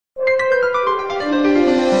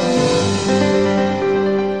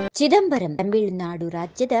ಚಿದಂಬರಂ ತಮಿಳುನಾಡು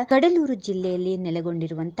ರಾಜ್ಯದ ಕಡಲೂರು ಜಿಲ್ಲೆಯಲ್ಲಿ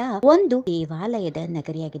ನೆಲೆಗೊಂಡಿರುವಂತಹ ಒಂದು ದೇವಾಲಯದ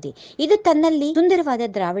ನಗರಿಯಾಗಿದೆ. ಇದು ತನ್ನಲ್ಲಿ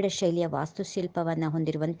ಸುಂದರವಾದ ದ್ರಾವಿಡ ಶೈಲಿಯ ವಾಸ್ತುಶಿಲ್ಪವನ್ನ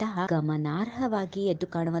ಹೊಂದಿರುವಂತಹ ಗಮನಾರ್ಹವಾಗಿ ಎದ್ದು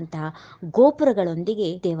ಕಾಣುವಂತಹ ಗೋಪುರಗಳೊಂದಿಗೆ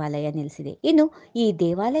ದೇವಾಲಯ ನೆಲೆಸಿದೆ. ಇನ್ನು ಈ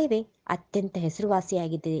ದೇವಾಲಯವೇ ಅತ್ಯಂತ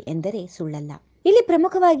ಹೆಸರುವಾಸಿಯಾಗಿದೆ ಎಂದರೆ ಸುಳ್ಳಲ್ಲ. ಇಲ್ಲಿ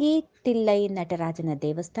ಪ್ರಮುಖವಾಗಿ ತಿಲ್ಲೈ ನಟರಾಜನ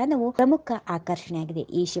ದೇವಸ್ಥಾನವು ಪ್ರಮುಖ ಆಕರ್ಷಣೆಯಾಗಿದೆ.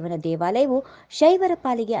 ಈ ಶಿವನ ದೇವಾಲಯವು ಶೈವರ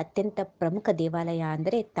ಪಾಲಿಗೆ ಅತ್ಯಂತ ಪ್ರಮುಖ ದೇವಾಲಯ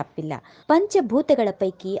ಅಂದರೆ ತಪ್ಪಿಲ್ಲ. ಪಂಚಭೂತಗಳ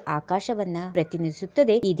ಪೈಕಿ ಆಕಾಶವನ್ನ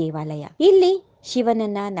ಪ್ರತಿನಿಧಿಸುತ್ತದೆ ಈ ದೇವಾಲಯ. ಇಲ್ಲಿ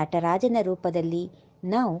ಶಿವನನ್ನ ನಟರಾಜನ ರೂಪದಲ್ಲಿ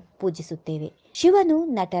ನಾವು ಪೂಜಿಸುತ್ತೇವೆ. ಶಿವನು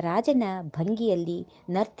ನಟರಾಜನ ಭಂಗಿಯಲ್ಲಿ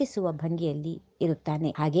ನರ್ತಿಸುವ ಭಂಗಿಯಲ್ಲಿ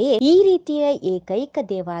ಇರುತ್ತಾನೆ. ಹಾಗೆಯೇ ಈ ರೀತಿಯ ಏಕೈಕ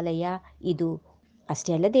ದೇವಾಲಯ ಇದು.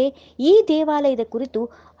 ಅಷ್ಟೇ ಅಲ್ಲದೆ ಈ ದೇವಾಲಯದ ಕುರಿತು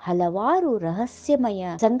ಹಲವಾರು ರಹಸ್ಯಮಯ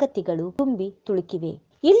ಸಂಗತಿಗಳು ತುಂಬಿ ತುಳುಕಿವೆ.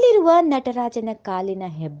 ಇಲ್ಲಿರುವ ನಟರಾಜನ ಕಾಲಿನ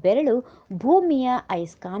ಹೆಬ್ಬೆರಳು ಭೂಮಿಯ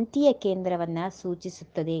ಅಯಸ್ಕಾಂತೀಯ ಕೇಂದ್ರವನ್ನ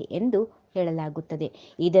ಸೂಚಿಸುತ್ತದೆ ಎಂದು ಹೇಳಲಾಗುತ್ತದೆ.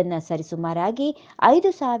 ಇದನ್ನ ಸರಿಸುಮಾರಾಗಿ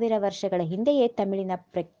 5,000 ವರ್ಷಗಳ ಹಿಂದೆಯೇ ತಮಿಳಿನ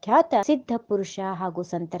ಪ್ರಖ್ಯಾತ ಸಿದ್ಧ ಪುರುಷ ಹಾಗೂ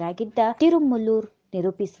ಸಂತರಾಗಿದ್ದ ತಿರುಮುಲ್ಲೂರ್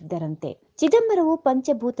ನಿರೂಪಿಸಿದ್ದರಂತೆ. ಚಿದಂಬರವು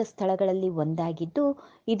ಪಂಚಭೂತ ಸ್ಥಳಗಳಲ್ಲಿ ಒಂದಾಗಿದ್ದು,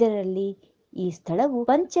 ಇದರಲ್ಲಿ ಈ ಸ್ಥಳವು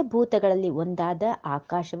ಪಂಚಭೂತಗಳಲ್ಲಿ ಒಂದಾದ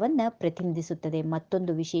ಆಕಾಶವನ್ನ ಪ್ರತಿನಿಧಿಸುತ್ತದೆ.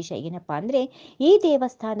 ಮತ್ತೊಂದು ವಿಶೇಷ ಏನಪ್ಪಾ ಅಂದ್ರೆ, ಈ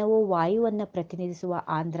ದೇವಸ್ಥಾನವು ವಾಯುವನ್ನ ಪ್ರತಿನಿಧಿಸುವ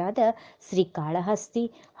ಆಂಧ್ರದ ಶ್ರೀಕಾಳಹಸ್ತಿ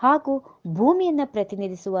ಹಾಗೂ ಭೂಮಿಯನ್ನ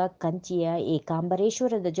ಪ್ರತಿನಿಧಿಸುವ ಕಂಚಿಯ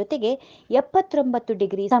ಏಕಾಂಬರೇಶ್ವರದ ಜೊತೆಗೆ 79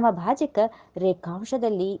 ಡಿಗ್ರಿ ಸಮಭಾಜಕ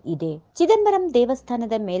ರೇಖಾಂಶದಲ್ಲಿ ಇದೆ. ಚಿದಂಬರಂ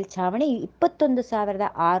ದೇವಸ್ಥಾನದ ಮೇಲ್ಛಾವಣಿ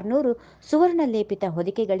 21,600 ಸುವರ್ಣ ಲೇಪಿತ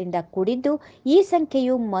ಹೊದಿಕೆಗಳಿಂದ ಕೂಡಿದ್ದು, ಈ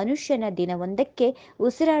ಸಂಖ್ಯೆಯು ಮನುಷ್ಯನ ದಿನವೊಂದಕ್ಕೆ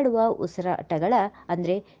ಉಸಿರಾಡುವ ಉಸಿರಾಟಗಳ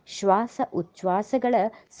ಅಂದ್ರೆ ಶ್ವಾಸ ಉಚ್ಛ್ವಾಸಗಳ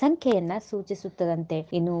ಸಂಖ್ಯೆಯನ್ನ ಸೂಚಿಸುತ್ತದಂತೆ.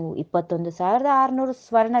 ಇನ್ನು 21,600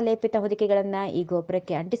 ಸ್ವರ್ಣ ಲೇಪಿತ ಹೊದಿಕೆಗಳನ್ನ ಈ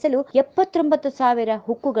ಗೋಪುರಕ್ಕೆ ಅಂಟಿಸಲು 79,000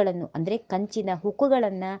 ಹುಕ್ಕುಗಳನ್ನು ಅಂದ್ರೆ ಕಂಚಿನ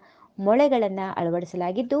ಹುಕ್ಕುಗಳನ್ನ ಮೊಳೆಗಳನ್ನ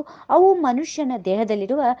ಅಳವಡಿಸಲಾಗಿದ್ದು, ಅವು ಮನುಷ್ಯನ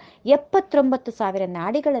ದೇಹದಲ್ಲಿರುವ 79,000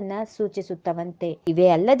 ನಾಡಿಗಳನ್ನ ಸೂಚಿಸುತ್ತವಂತೆ. ಇವೇ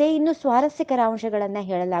ಅಲ್ಲದೆ ಇನ್ನು ಸ್ವಾರಸ್ಯಕರ ಅಂಶಗಳನ್ನ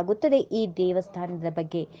ಹೇಳಲಾಗುತ್ತದೆ ಈ ದೇವಸ್ಥಾನದ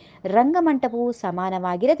ಬಗ್ಗೆ. ರಂಗಮಂಟಪವು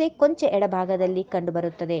ಸಮಾನವಾಗಿರದೆ ಕೊಂಚ ಎಡಭಾಗದಲ್ಲಿ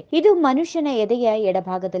ಕಂಡುಬರುತ್ತದೆ. ಇದು ಮನುಷ್ಯನ ಎದೆಯ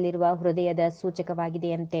ಎಡಭಾಗದಲ್ಲಿರುವ ಹೃದಯದ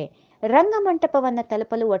ಸೂಚಕವಾಗಿದೆಯಂತೆ. ರಂಗಮಂಟಪವನ್ನ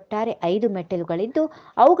ತಲುಪಲು ಒಟ್ಟಾರೆ 5 ಮೆಟ್ಟಿಲುಗಳಿದ್ದು,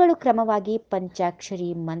 ಅವುಗಳು ಕ್ರಮವಾಗಿ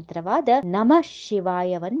ಪಂಚಾಕ್ಷರಿ ಮಂತ್ರವಾದ ನಮಃ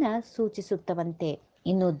ಶಿವಾಯವನ್ನ ಸೂಚಿಸುತ್ತವಂತೆ.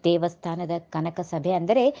 ಇನ್ನು ದೇವಸ್ಥಾನದ ಕನಕ ಸಭೆ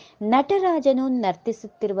ಅಂದರೆ ನಟರಾಜನು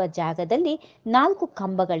ನರ್ತಿಸುತ್ತಿರುವ ಜಾಗದಲ್ಲಿ 4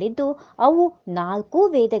 ಕಂಬಗಳಿದ್ದು, ಅವು 4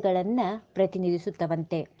 ವೇದಗಳನ್ನ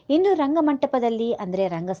ಪ್ರತಿನಿಧಿಸುತ್ತವಂತೆ. ಇನ್ನು ರಂಗಮಂಟಪದಲ್ಲಿ ಅಂದ್ರೆ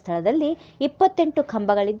ರಂಗಸ್ಥಳದಲ್ಲಿ 28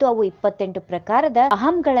 ಕಂಬಗಳಿದ್ದು, ಅವು 28 ಪ್ರಕಾರದ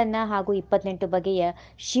ಅಹಂಗಳನ್ನ ಹಾಗೂ 28 ಬಗೆಯ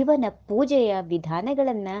ಶಿವನ ಪೂಜೆಯ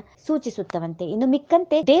ವಿಧಾನಗಳನ್ನ ಸೂಚಿಸುತ್ತವಂತೆ. ಇನ್ನು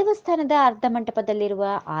ಮಿಕ್ಕಂತೆ ದೇವಸ್ಥಾನದ ಅರ್ಧ ಮಂಟಪದಲ್ಲಿರುವ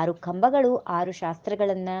 6 ಕಂಬಗಳು 6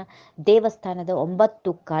 ಶಾಸ್ತ್ರಗಳನ್ನ, ದೇವಸ್ಥಾನದ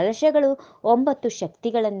 9 ಕಲಶಗಳು 9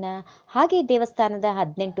 ಶಕ್ತಿಗಳನ್ನ, ಹಾಗೆ ದೇವಸ್ಥಾನದ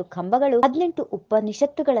 18 ಕಂಬಗಳು 18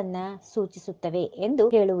 ಉಪನಿಷತ್ತುಗಳನ್ನ ಸೂಚಿಸುತ್ತವೆ ಎಂದು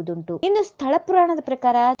ಹೇಳುವುದುಂಟು. ಇನ್ನು ಸ್ಥಳ ಪುರಾಣದ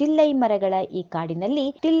ಪ್ರಕಾರ ತಿಲ್ಲೈ ಮರಗಳ ಈ ಕಾಡಿನಲ್ಲಿ,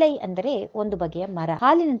 ತಿಲ್ಲೈ ಅಂದರೆ ಒಂದು ಬಗೆಯ ಮರ,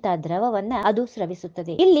 ಹಾಲಿನಂತಹ ದ್ರವವನ್ನ ಅದು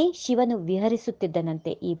ಸ್ರವಿಸುತ್ತದೆ. ಇಲ್ಲಿ ಶಿವನು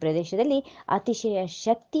ವಿಹರಿಸುತ್ತಿದ್ದನಂತೆ. ಈ ಪ್ರದೇಶದಲ್ಲಿ ಅತಿಶಯ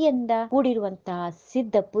ಶಕ್ತಿಯಿಂದ ಕೂಡಿರುವಂತಹ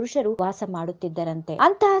ಸಿದ್ಧ ಪುರುಷರು ವಾಸ ಮಾಡುತ್ತಿದ್ದರಂತೆ.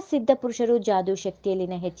 ಅಂತಹ ಸಿದ್ಧ ಪುರುಷರು ಜಾದೂ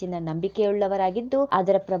ಶಕ್ತಿಯಲ್ಲಿನ ಹೆಚ್ಚಿನ ನಂಬಿಕೆಯುಳ್ಳವರಾಗಿದ್ದು,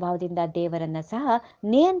 ಅದರ ಪ್ರಭಾವದಿಂದ ದೇವರನ್ನ ಸಹ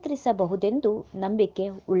ನಿಯಂತ್ರಿಸಬಹುದೆಂದು ನಂಬಿಕೆ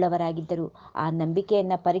ಉಳ್ಳವರಾಗಿದ್ದರು. ಆ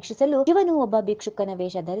ನಂಬಿಕೆಯನ್ನ ಪರೀಕ್ಷಿಸಲು ಶಿವನು ಒಬ್ಬ ಭಿಕ್ಷುಕನ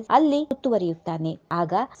ವೇಷ ಧರಿಸಿ ಅಲ್ಲಿ ಸುತ್ತುವರಿಯುತ್ತಾನೆ.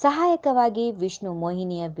 ಆಗ ಸಹಾಯಕವಾಗಿ ವಿಷ್ಣು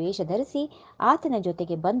ಮೋಹಿನಿಯ ವೇಷ ಧರಿಸಿ ಆತನ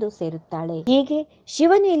ಜೊತೆಗೆ ಬಂದು ಸೇರುತ್ತಾಳೆ. ಹೀಗೆ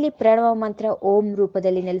ಶಿವನು ಇಲ್ಲಿ ಪ್ರಣವ ಮಂತ್ರ ಓಂ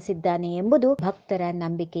ರೂಪದಲ್ಲಿ ನೆಲೆಸಿದ್ದಾನೆ ಎಂಬುದು ಭಕ್ತರ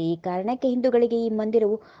ನಂಬಿಕೆ. ಈ ಕಾರಣಕ್ಕೆ ಹಿಂದೂಗಳಿಗೆ ಈ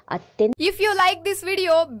ಮಂದಿರವು ಅತ್ಯಂತ. If you like this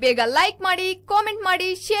video, ಬೇಗ ಲೈಕ್ ಮಾಡಿ, ಕಾಮೆಂಟ್ ಮಾಡಿ,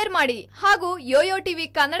 ಶೇರ್ ಮಾಡಿ ಹಾಗೂ ಯೋಯೋ ಟಿವಿ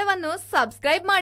ಕನ್ನಡವನ್ನು ಸಬ್ಸ್ಕ್ರೈಬ್ ಮಾಡಿ.